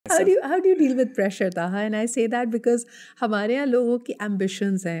myself. How do you deal with pressure, Taha? And I say that because हमारे यहाँ लोगों की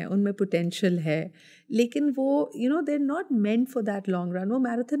ambitions हैं, उनमें potential है, लेकिन वो they're not meant for that long run. वो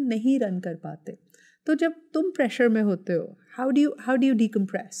marathon नहीं run कर पाते. तो जब तुम pressure में होते हो, how do you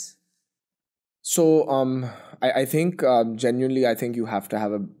decompress? So I think genuinely, I think you have to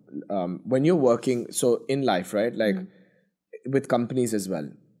have when you're working, so in life, right? Like with companies as well.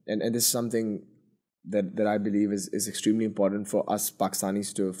 And this is something that I believe is extremely important for us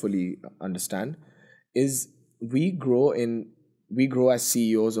Pakistanis to fully understand, is we grow as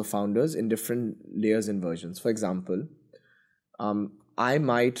CEOs or founders in different layers and versions. For example, I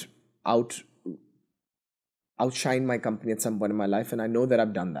might outshine my company at some point in my life, and I know that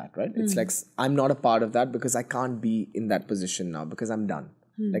I've done that, right? It's like I'm not a part of that because I can't be in that position now because I'm done.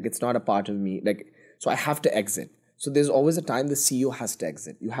 Like it's not a part of me. Like, so I have to exit. So there's always a time the CEO has to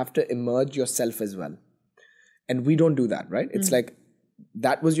exit. You have to emerge yourself as well. And we don't do that, right? It's like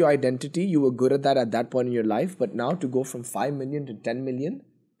that was your identity. You were good at that point in your life. But now to go from 5 million to 10 million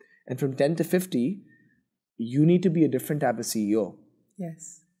and from 10 to 50, you need to be a different type of CEO.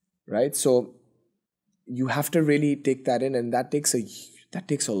 Yes. Right? So you have to really take that in, and that takes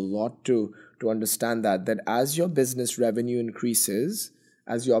a lot to understand that as your business revenue increases,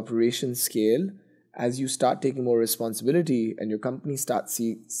 as your operations scale, as you start taking more responsibility and your company starts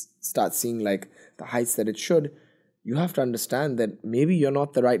seeing like the heights that it should, you have to understand that maybe you're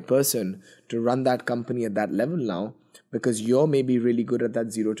not the right person to run that company at that level now, because you're maybe really good at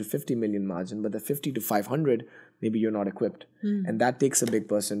that 0 to 50 million margin, but the 50 to 500, maybe you're not equipped. And that takes a big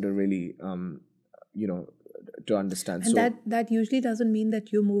person to really to understand. And so that usually doesn't mean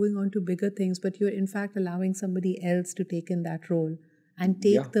that you're moving on to bigger things, but you're in fact allowing somebody else to take in that role and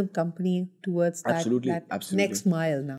take the company towards that absolutely next mile now.